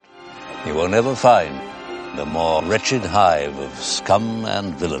You will never find the more wretched hive of scum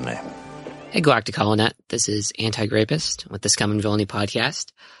and villainy. Hey, Galactic Holonet. This is Anti-Grapist with the Scum and Villainy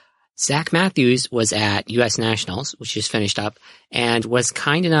podcast. Zach Matthews was at U.S. Nationals, which just finished up, and was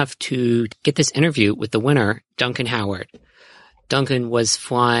kind enough to get this interview with the winner, Duncan Howard. Duncan was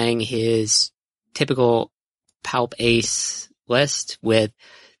flying his typical Palp Ace list with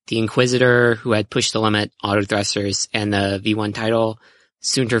the Inquisitor, who had Push the Limit auto thrusters and the V1 title,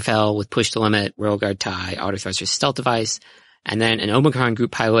 Sunterfell with Push the Limit, Railguard tie, auto thrusters stealth device, and then an Omicron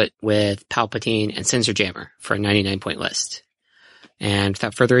group pilot with Palpatine and Sensor Jammer for a 99-point list. And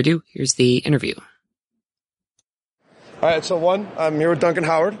without further ado, here's the interview. All right, so I'm here with Duncan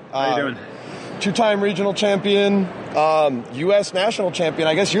Howard. How you doing? Two-time regional champion, U.S. national champion.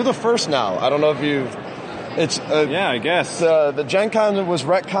 I guess you're the first now. I don't know if you've... yeah, I guess. The Gen Con was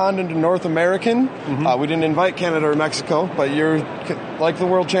retconned into North American. Mm-hmm. We didn't invite Canada or Mexico, but you're like the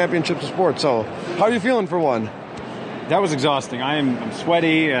World Championships of Sports. So how are you feeling for one? That was exhausting. I'm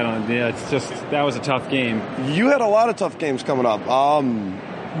sweaty. It's just, that was a tough game. You had a lot of tough games coming up.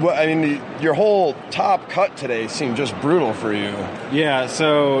 Your whole top cut today seemed just brutal for you. Yeah,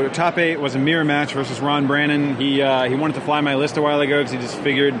 so top 8 was a mirror match versus Ron Brannon. He wanted to fly my list a while ago because he just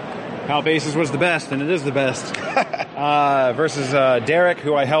figured Palp Aces was the best, and it is the best. Versus Derek,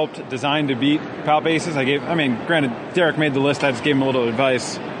 who I helped design to beat Palp Aces. Granted, Derek made the list. I just gave him a little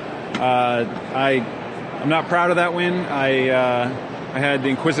advice. I'm not proud of that win. I had the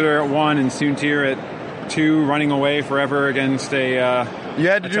Inquisitor at 1 and Soontir at 2, running away forever against a... you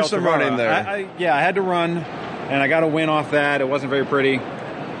had to do some running there. I had to run, and I got a win off that. It wasn't very pretty.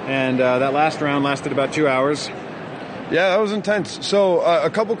 And that last round lasted about 2 hours. Yeah, that was intense. So a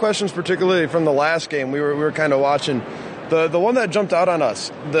couple questions, particularly from the last game. We were kind of watching. The one that jumped out on us,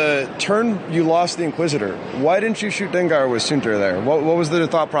 the turn you lost the Inquisitor. Why didn't you shoot Dengar with Soontir there? What was the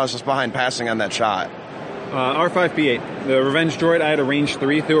thought process behind passing on that shot? R5P8. The Revenge Droid, I had a range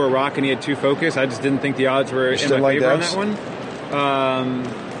 3 through a rock, and he had 2 focus. I just didn't think the odds were in my favor on that one.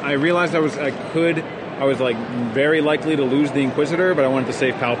 I realized I was very likely to lose the Inquisitor, but I wanted to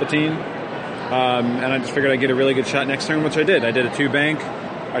save Palpatine. And I just figured I'd get a really good shot next turn, which I did. I did a 2 bank.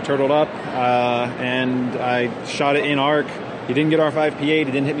 I turtled up, and I shot it in arc. He didn't get R5P8. He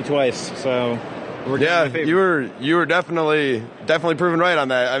didn't hit me twice. So you were definitely proven right on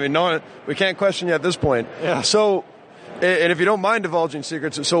that. I mean, we can't question you at this point. Yeah. So, and if you don't mind divulging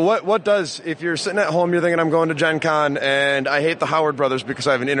secrets, so what does, if you're sitting at home, you're thinking I'm going to Gen Con and I hate the Howard brothers because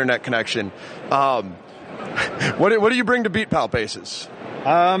I have an internet connection. What do you bring to beat Palp Aces?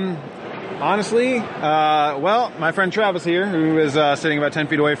 Honestly, my friend Travis here, who is sitting about 10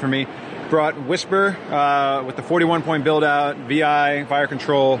 feet away from me, brought Whisper with the 41-point build-out, VI, Fire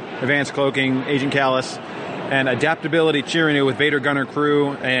Control, Advanced Cloaking, Agent Callus, and Adaptability Cheerinu with Vader Gunner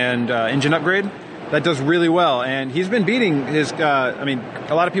Crew and Engine Upgrade. That does really well, and he's been beating his... a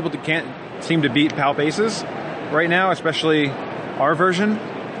lot of people can't seem to beat Palp Aces right now, especially our version,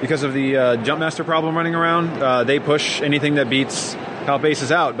 because of the Jumpmaster problem running around. They push anything that beats Palp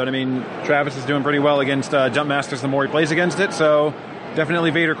Aces out, but Travis is doing pretty well against Jumpmasters the more he plays against it, so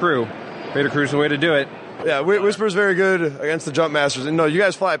definitely Vader Crew. Vader Crew's the way to do it. Yeah, Whisper's very good against the Jumpmasters. And no, you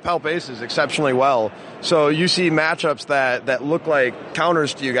guys fly Palp Aces exceptionally well. So you see matchups that look like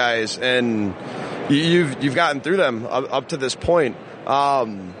counters to you guys, and you've gotten through them up to this point.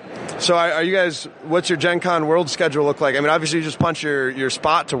 So are you guys, what's your Gen Con World schedule look like? I mean, obviously you just punch your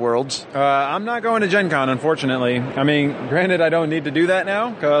spot to Worlds. I'm not going to Gen Con, unfortunately. Granted, I don't need to do that now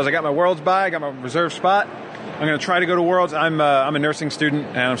because I got my Worlds I got my reserve spot. I'm going to try to go to Worlds. I'm a nursing student,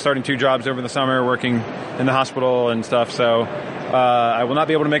 and I'm starting 2 jobs over the summer working in the hospital and stuff, so I will not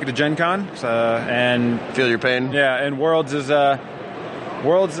be able to make it to Gen Con. And feel your pain? Yeah, and Worlds is...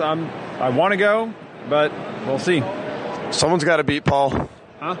 Worlds, I want to go, but we'll see. Someone's got to beat Paul.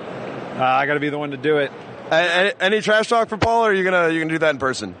 Huh? I got to be the one to do it. Any trash talk for Paul, or are you gonna do that in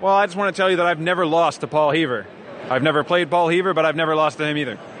person? Well, I just want to tell you that I've never lost to Paul Heaver. I've never played Paul Heaver, but I've never lost to him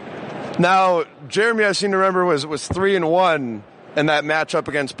either. Now, Jeremy, I seem to remember, was 3-1 in that matchup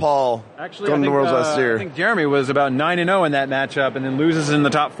against Paul. Actually, going to the Worlds last year. I think Jeremy was about 9-0 in that matchup, and then loses in the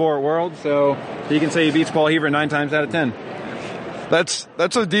top 4 at Worlds. So you can say he beats Paul Heaver 9 times out of 10. That's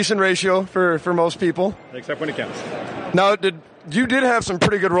a decent ratio for most people, except when it counts. Now, you did have some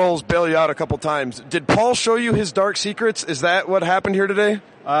pretty good rolls, bail you out a couple times. Did Paul show you his dark secrets? Is that what happened here today?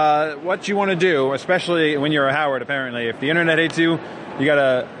 What you want to do, especially when you're a Howard, apparently, if the internet hates you, you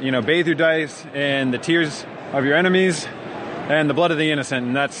gotta, bathe your dice in the tears of your enemies and the blood of the innocent,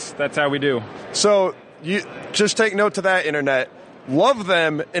 and that's how we do. So you just take note to that, internet. Love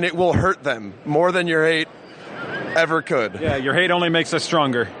them, and it will hurt them more than your hate ever could. Yeah, your hate only makes us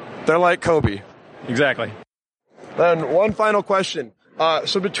stronger. They're like Kobe. Exactly. Then one final question.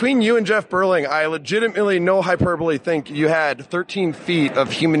 So between you and Jeff Burling, I legitimately, no hyperbole, think you had 13 feet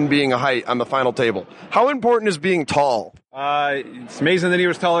of human being height on the final table. How important is being tall? It's amazing that he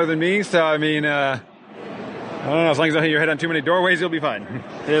was taller than me. So, I mean, I don't know. As long as you don't hit your head on too many doorways, you'll be fine.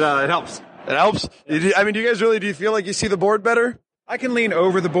 It helps. It helps? I mean, do you feel like you see the board better? I can lean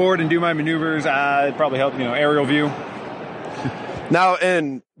over the board and do my maneuvers. It probably helps, aerial view. Now,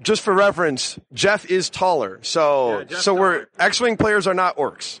 and just for reference, Jeff is taller, so we're X-wing players are not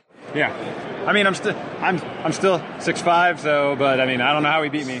orcs. Yeah, I mean, I'm still 6'5", so but I mean, I don't know how he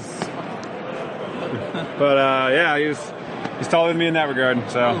beat me. But yeah, he's taller than me in that regard.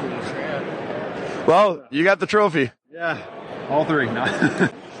 So, well, you got the trophy. Yeah, all three. No.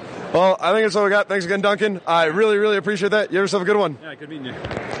 Well, I think that's all we got. Thanks again, Duncan. I really, really appreciate that. You have yourself a good one. Yeah, good meeting you.